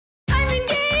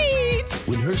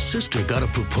her sister got a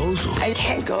proposal, I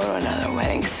can't go to another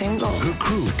wedding single. her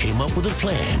crew came up with a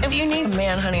plan. If you need a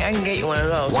man, honey, I can get you one of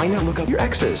those. Why not look up your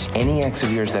exes? Any ex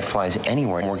of yours that flies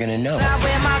anywhere, we're gonna know. I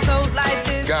wear my clothes like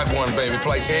this. Got one, baby.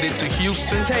 Flights headed to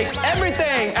Houston. Take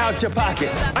everything out your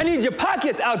pockets. I need your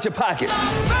pockets out your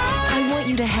pockets. I want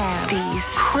you to have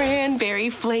these cranberry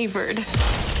flavored.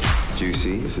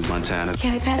 Juicy, this is Montana.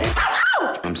 Can I pet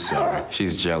her? I'm sorry.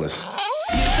 She's jealous.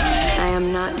 I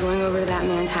am not going over to that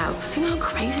man's house. You know how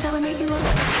crazy that would make you look?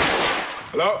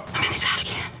 Hello? I'm in the trash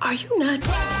can. Are you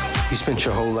nuts? You spent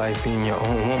your whole life being your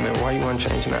own woman. Why you want to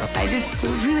change now? I just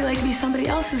would really like to be somebody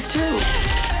else's too.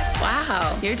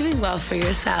 Wow, you're doing well for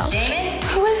yourself. Damon?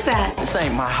 Who is that? This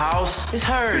ain't my house. It's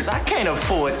hers. I can't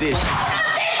afford this.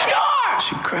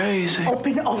 She crazy.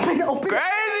 Open.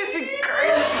 Crazy? She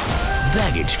crazy.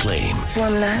 Baggage claim.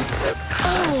 I'm nuts.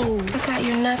 Oh, you got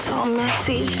your nuts all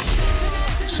messy.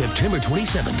 September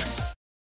 27th.